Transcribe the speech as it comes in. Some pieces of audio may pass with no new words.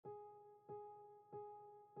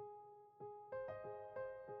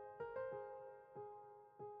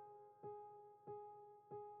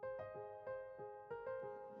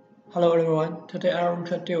Hello everyone, today I will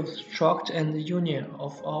introduce struct and union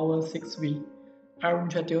of our 6V. I will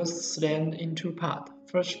introduce them in two parts.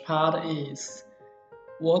 First part is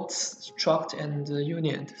what's struct and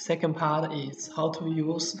union. Second part is how to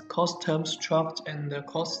use custom struct and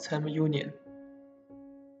custom union.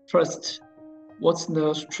 First, what's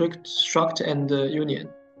the struct and union?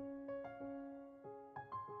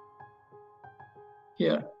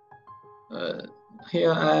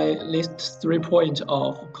 Here I list 3 points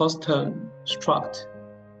of custom struct.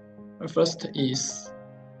 First is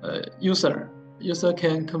user. User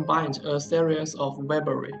can combine a series of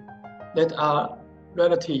libraries that are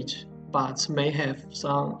related but may have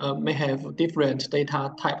different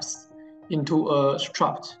data types into a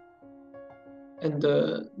struct. And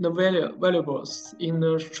the variables in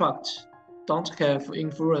the struct don't have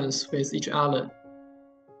influence with each other.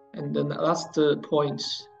 And the last point,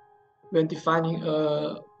 when defining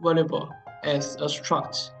a variable as a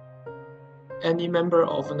struct, any member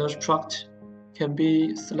of the struct can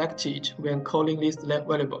be selected when calling this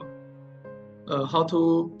variable. How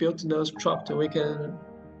to build the struct? We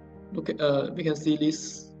can see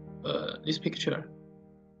this picture.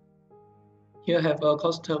 Here I have a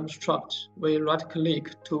custom struct. We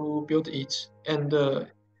right-click to build it, and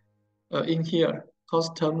in here,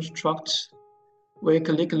 custom struct, we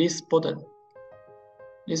click this button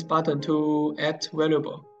to add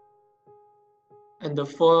variable. And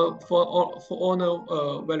for all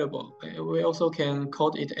the variable, we also can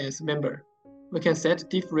code it as member. We can set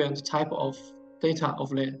different type of data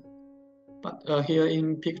of len. But here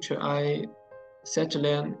in picture, I set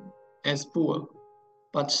len as bool.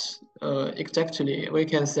 But exactly, we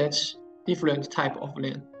can set different type of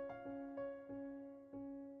len.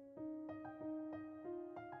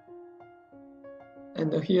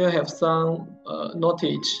 And here I have some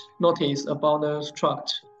notice about the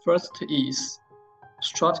struct. First is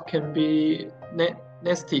struct can be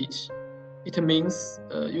nested. It means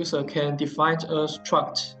user can define a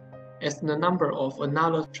struct as the number of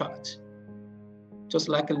another struct, just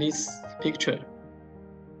like this picture.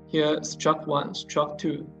 Here, struct 1, struct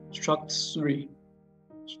 2, struct 3,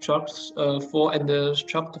 struct 4, and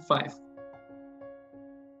struct 5.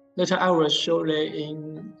 Later, I will show that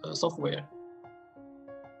in software.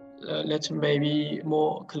 That may be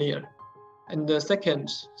more clear. And the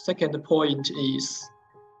second point is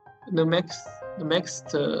the max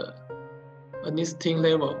nesting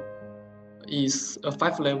level is a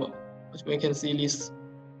 5 level. As we can see this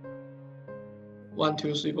 1,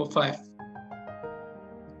 2, 3, 4, 5.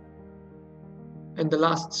 And the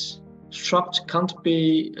last, struct can't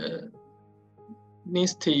be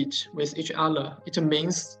nested with each other. It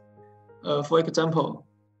means, for example,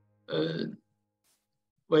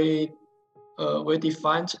 we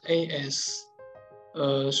defined A as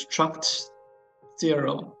struct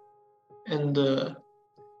 0, and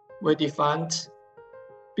we defined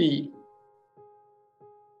B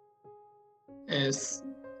as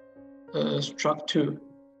struct 2,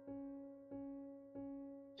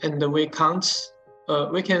 and we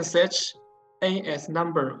can set A as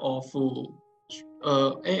number of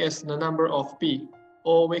A as the number of B,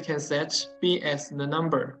 or we can set B as the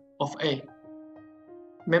number of A.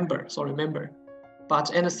 Member.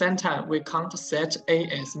 But at the same time, we can't set A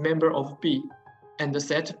as member of B and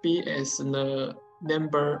set B as the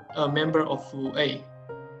member of A.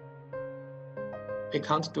 We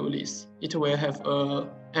can't do this. It will have an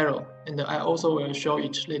error, and I also will show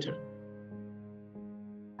it later.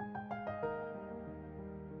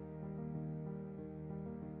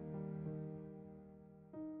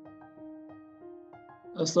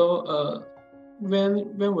 So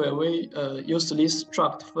when will we use this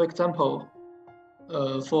struct? For example,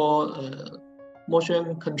 for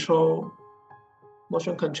motion control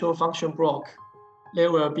function block,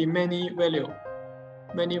 there will be many variable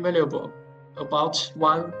about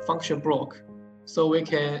one function block. So we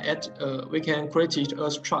can create a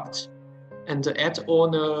struct and add all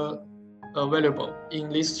the variable in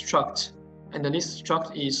this struct, and this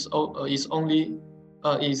struct is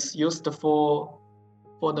used for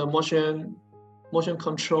the motion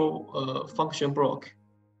control function block.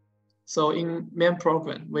 So in main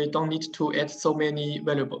program, we don't need to add so many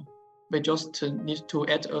variables. We just need to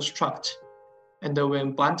add a struct. And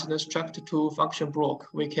when bind the struct to function block,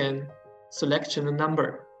 we can select the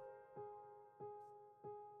number.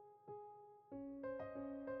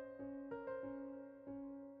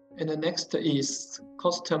 And the next is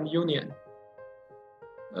custom union.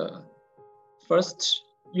 First,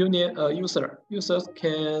 union users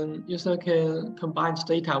can combine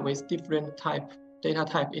data with different data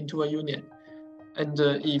type into a union, and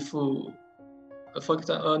if for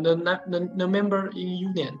example the member in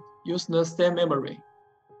union use the same memory.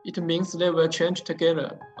 It means they will change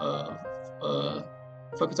together.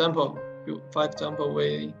 For example,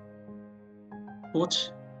 we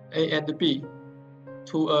put A and B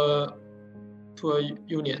to a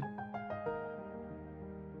union.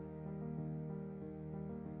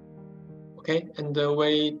 Okay, and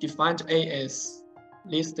we defined A as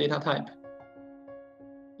this data type,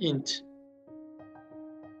 int,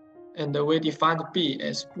 and we defined B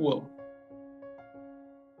as bool.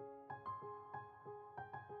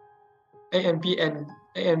 A and B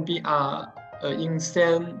are in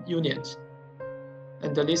same union,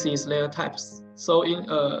 and this is their types. So in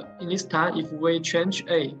this time, if we change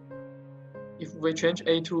A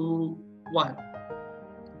to 1,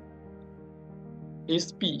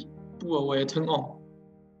 this B bool will turn on.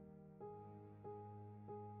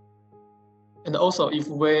 And also, if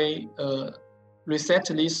we reset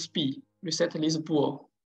this bool, reset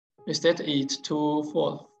it to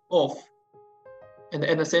off, and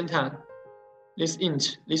at the same time, this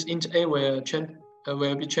int A will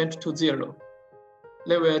be changed to 0.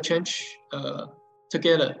 They will change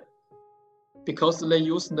together because they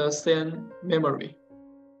use the same memory.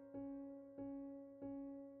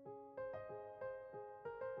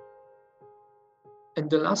 And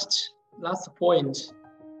the last point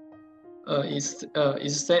is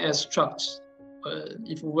same as struct.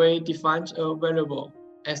 If we define a variable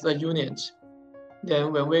as a unit,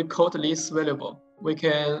 then when we code this variable, we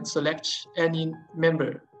can select any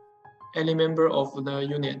member of the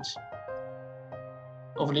unit,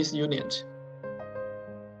 of this unit.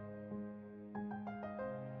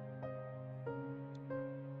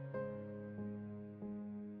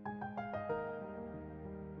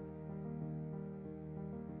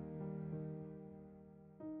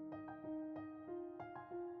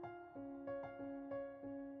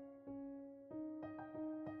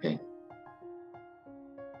 Okay.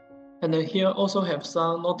 And here also have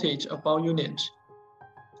some knowledge about unit.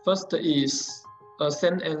 First is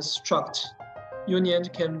same as struct. Union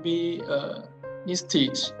can be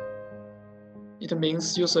nested. It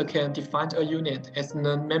means user can define a unit as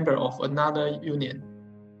a member of another union.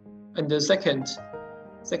 And the second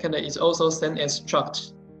is also same as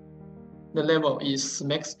struct. The level is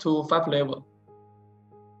max to 5 level.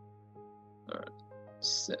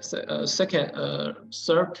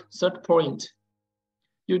 Third point,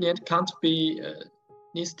 union can't be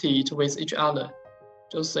nested with each other.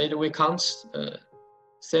 Just say that we can't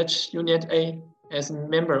set unit A as a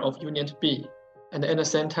member of unit B, and at the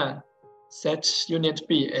same time, set unit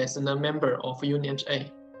B as a member of unit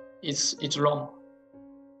A. It's wrong.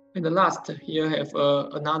 And the last, here have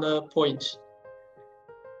another point.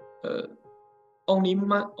 Only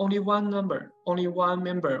one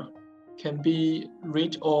member can be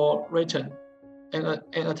read or written at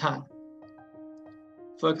a time.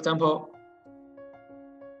 For example,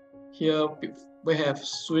 here we have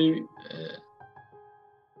three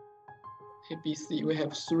ABC. We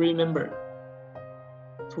have 3 members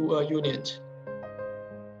to a unit.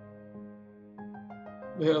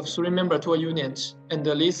 We have 3 members to a unit, and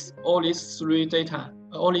all these 3 data,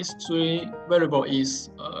 all these 3 variable is,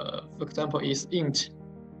 for example, is int.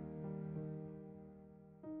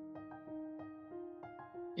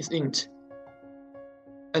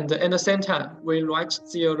 And at the same time, we write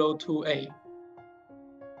 0 to A,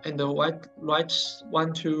 and write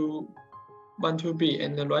 1 to B,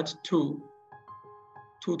 and then write 2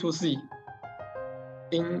 to C.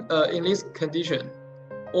 In this condition,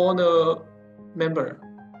 all the member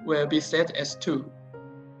will be set as 2,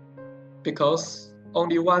 because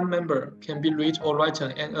only one member can be read or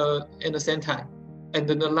written at the same time, and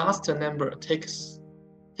then the last number takes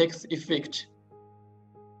effect.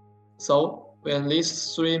 So when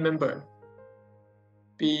these 3 members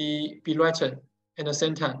be written at the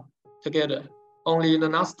same time together, only the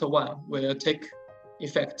last one will take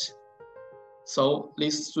effect. So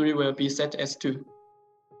these 3 will be set as 2.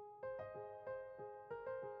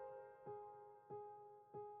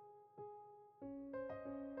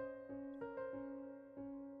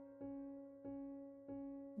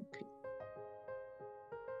 Okay.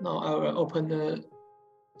 Now I will open the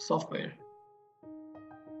software.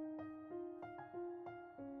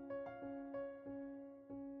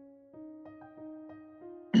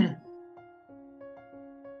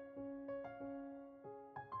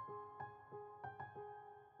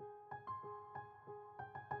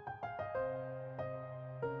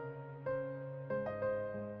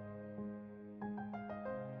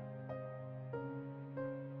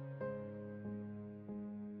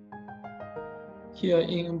 Here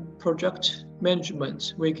in project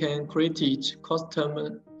management, we can create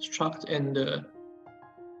custom struct and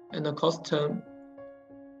custom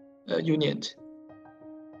unit.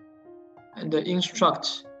 And in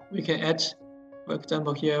struct, we can add, for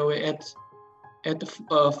example, here we add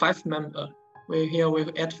 5 member. Here we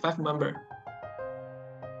add 5 member,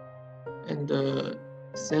 and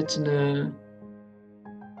set the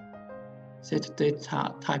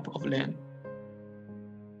data type of len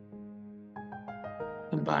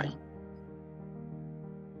and by.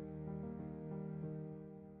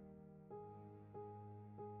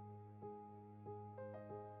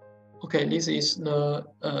 Okay, this is the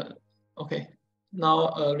okay.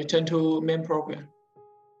 Now return to main program.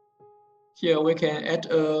 Here we can add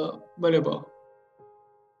a variable.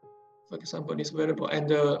 For example, this variable, and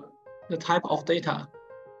the type of data.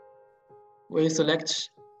 We select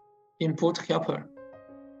input helper,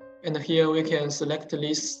 and here we can select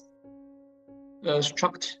this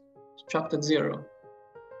struct 0.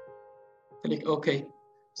 Click OK.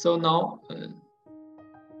 So now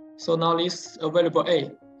this variable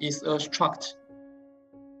A is a struct,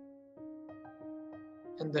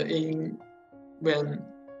 and in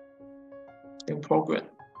program,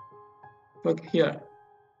 look here,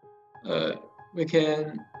 we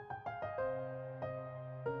can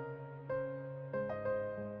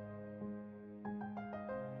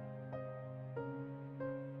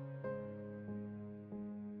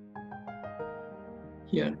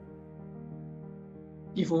here.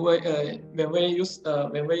 If we when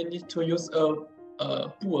we need to use a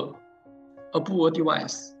bool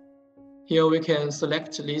device, here we can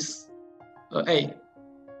select this A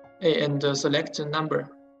and select the number,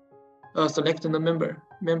 select the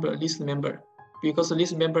list member, because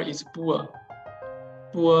list member is bool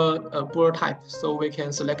type, so we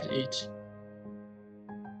can select it.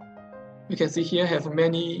 We can see here have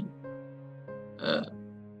many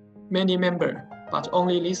member, but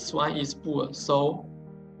only this one is bool. So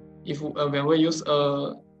if when we use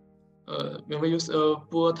a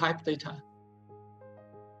bool type data,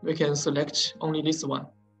 we can select only this one.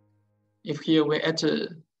 If here we add,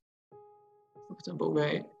 for example,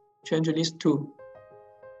 we change list 2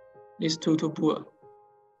 to bool,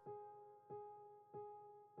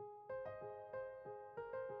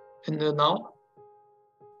 and now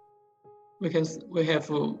we have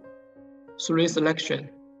 3 selection.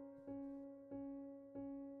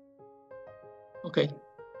 Okay,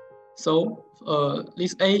 so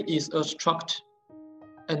this A is a struct,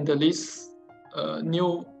 and this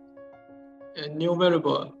new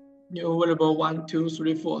variable 1, 2,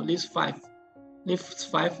 3, 4, list 5. List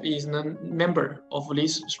 5 is the member of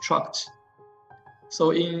this struct. So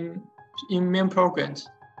in main programs,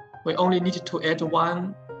 we only need to add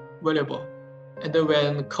 1 variable, and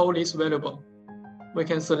when call this variable, we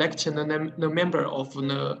can select the member of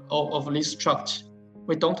this struct.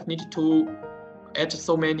 We don't need to add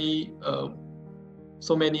so many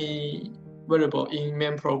variable in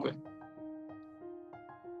main program.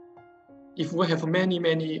 If we have many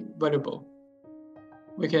variable,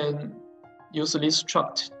 we can use this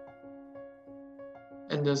struct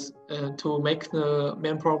and to make the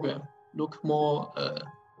main program look more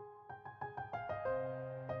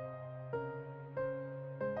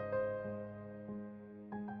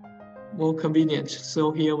convenient.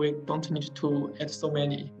 So here we don't need to add so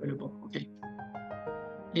many variable. Okay,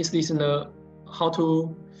 this is how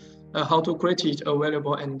to create a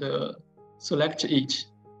variable and select it.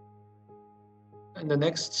 And the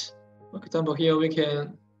next, for example, here we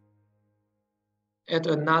can add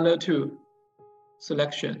another 2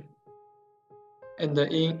 selection, and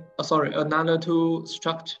another 2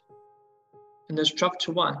 struct. And the struct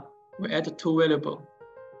 1, we add 2 variable.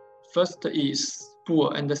 First is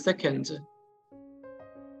bool, and the second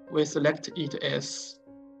we select it as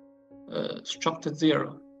struct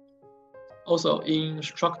 0. Also in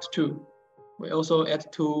struct 2, we also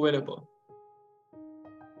add 2 variable.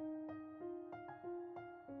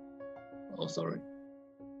 Oh, sorry.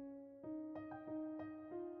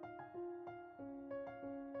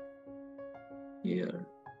 Here,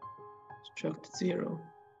 struct 0.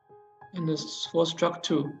 And for struct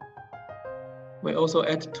 2, we also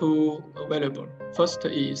add 2 variable. First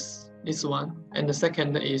is this one, and the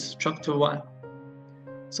second is struct 1.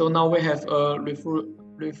 So now we have a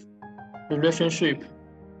relationship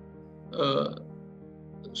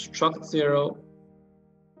struct 0,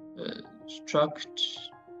 struct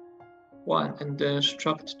 1, and then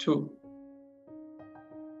struct 2.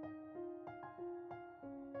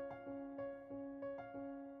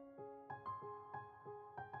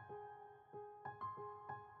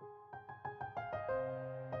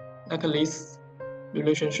 Like this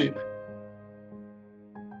relationship.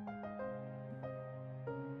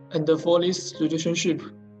 And for this relationship,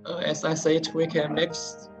 as I said, we can make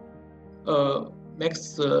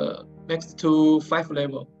max to 5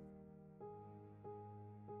 level.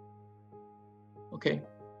 Okay.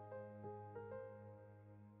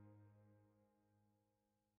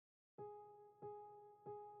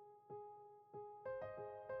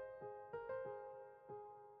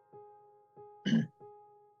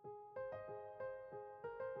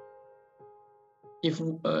 If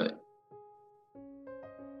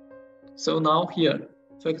so now here,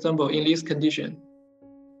 for example, in this condition,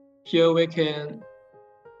 here we can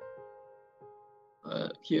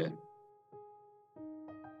here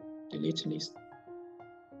delete this.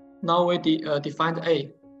 Now we defined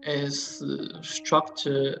A as struct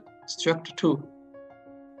 2.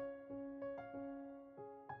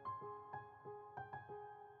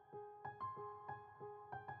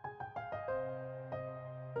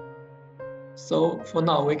 So for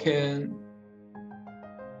now we can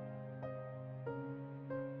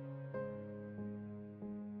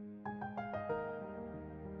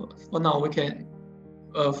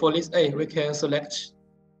for this A we can select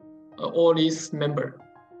all these member.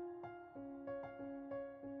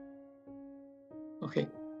 Okay,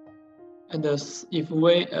 and if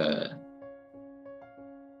we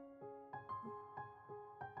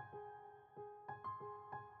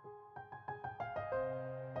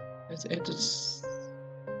let's add this.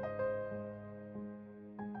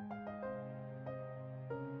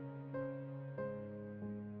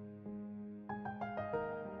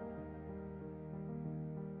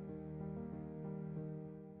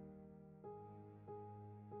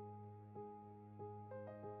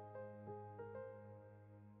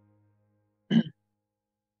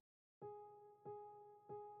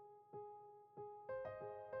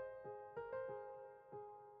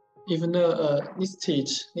 Even the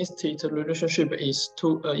nested relationship is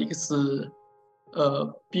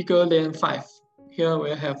bigger than 5. Here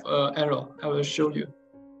we have an arrow. I will show you.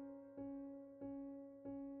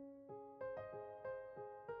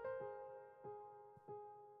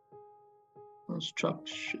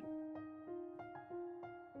 Structure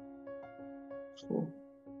 4.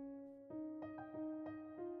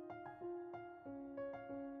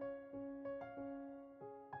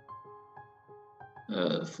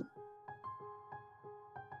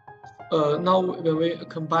 Now when we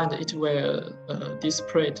combine it will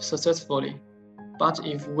displayed successfully, but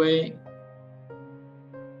if we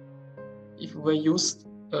use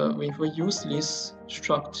this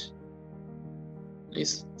struct,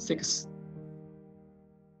 this 6,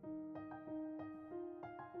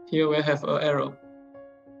 here we have an arrow.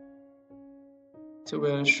 So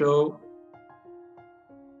we'll show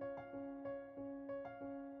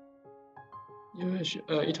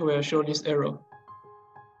it will show this arrow.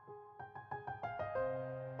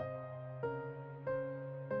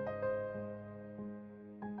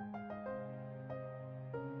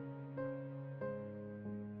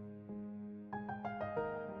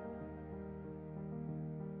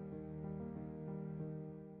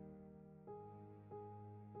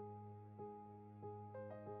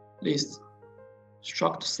 List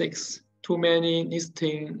struct 6 too many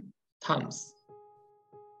listing times.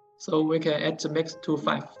 So we can add the max to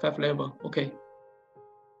 5 level. Okay.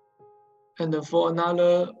 And for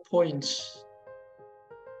another point,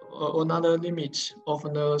 or another limit of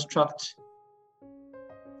the struct,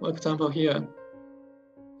 for example here,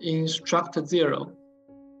 in struct 0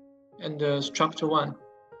 and struct 1,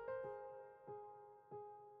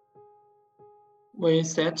 we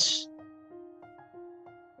set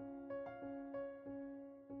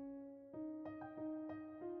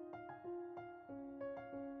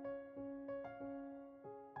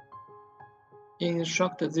in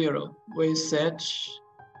struct 0, we set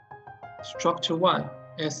struct 1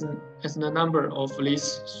 as the number of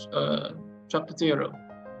this struct 0,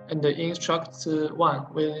 and in struct 1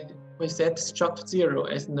 we set struct 0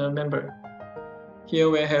 as the member. Here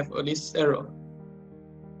we have this arrow.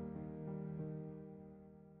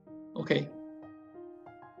 Okay.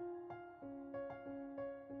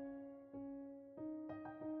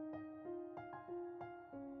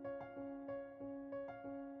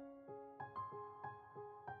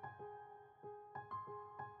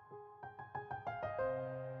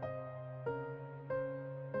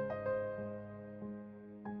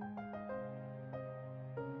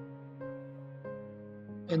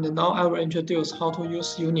 And now I will introduce how to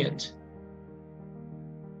use union.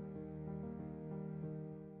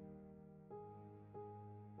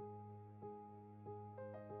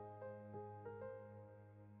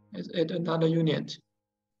 Let's add another union.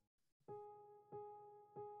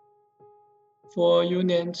 For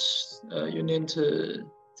union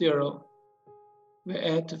 0, we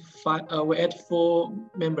add 4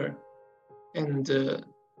 member, and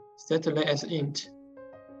set len as int.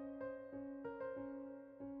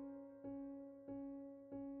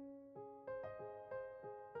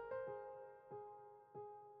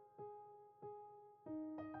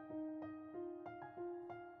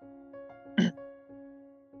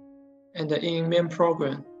 And in main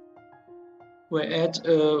program, we add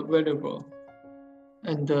a variable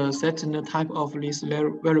and set the type of this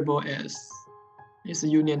variable as is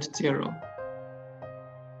union 0.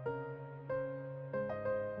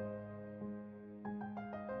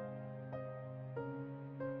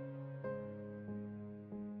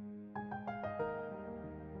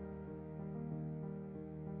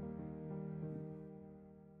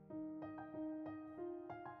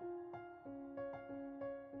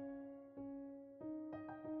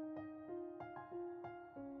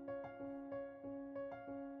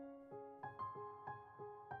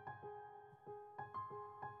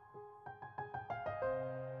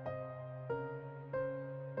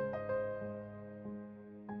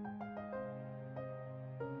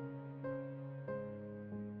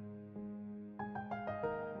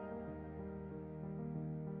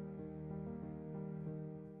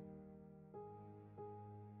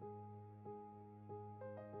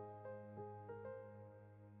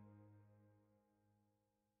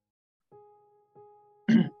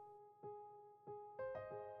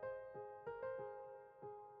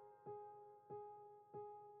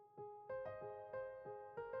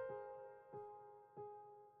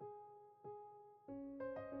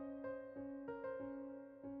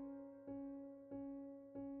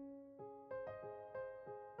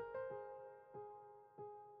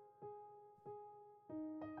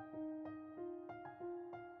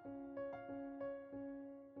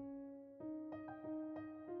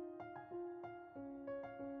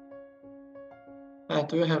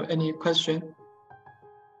 Do you have any question?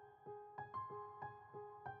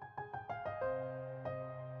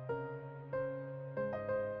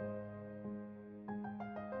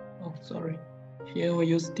 Oh, sorry. Here we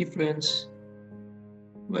use different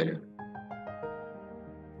value.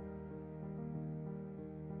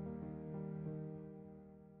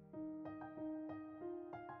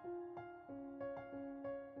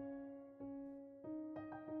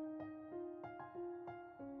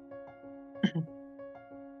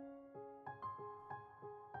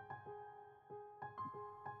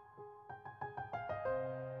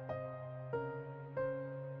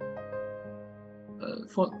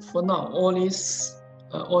 For now, all this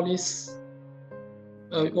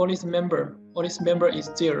member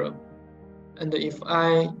is 0, and if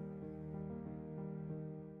I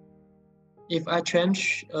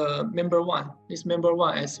change member 1, this member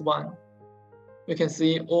 1 as 1, we can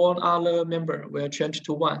see all other member will change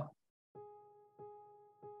to 1.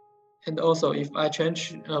 And also, if I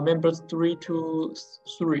change member 3 to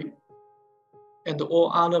 3, and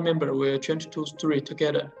all other member will change to 3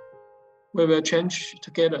 together, we will change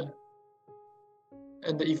together.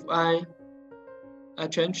 And if I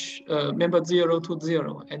change member 0 to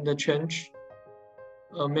 0 and change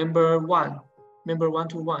member 1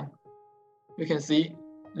 to 1, we can see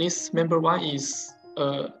this member 1 is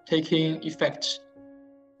taking effect,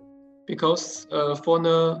 because for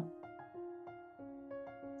the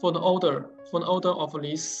order of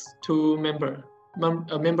these two member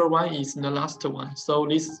 1 is the last one, so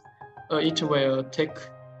this it will take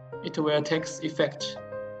effect.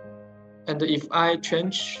 And if I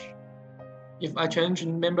change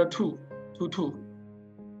member 2 to 2,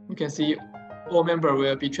 we can see all member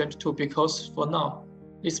will be changed to, because for now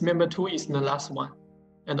this member 2 is the last one,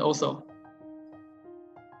 and also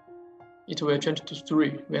it will change to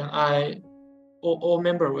 3 when all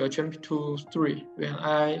member will change to 3 when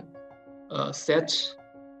I set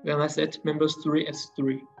member 3 as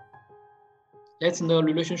 3. That's the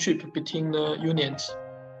relationship between the unions.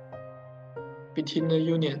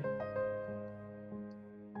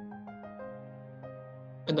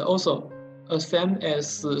 And also, same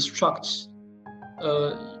as struct,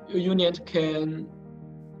 union can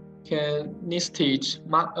list it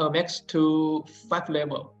max to 5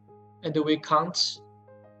 level, and we can't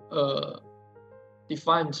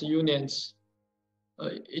define unions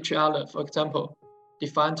each other. For example,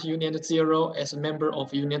 define union 0 as a member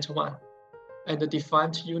of union 1, and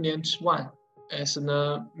define union 1 as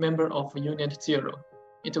a member of union 0.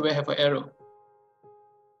 It will have an error.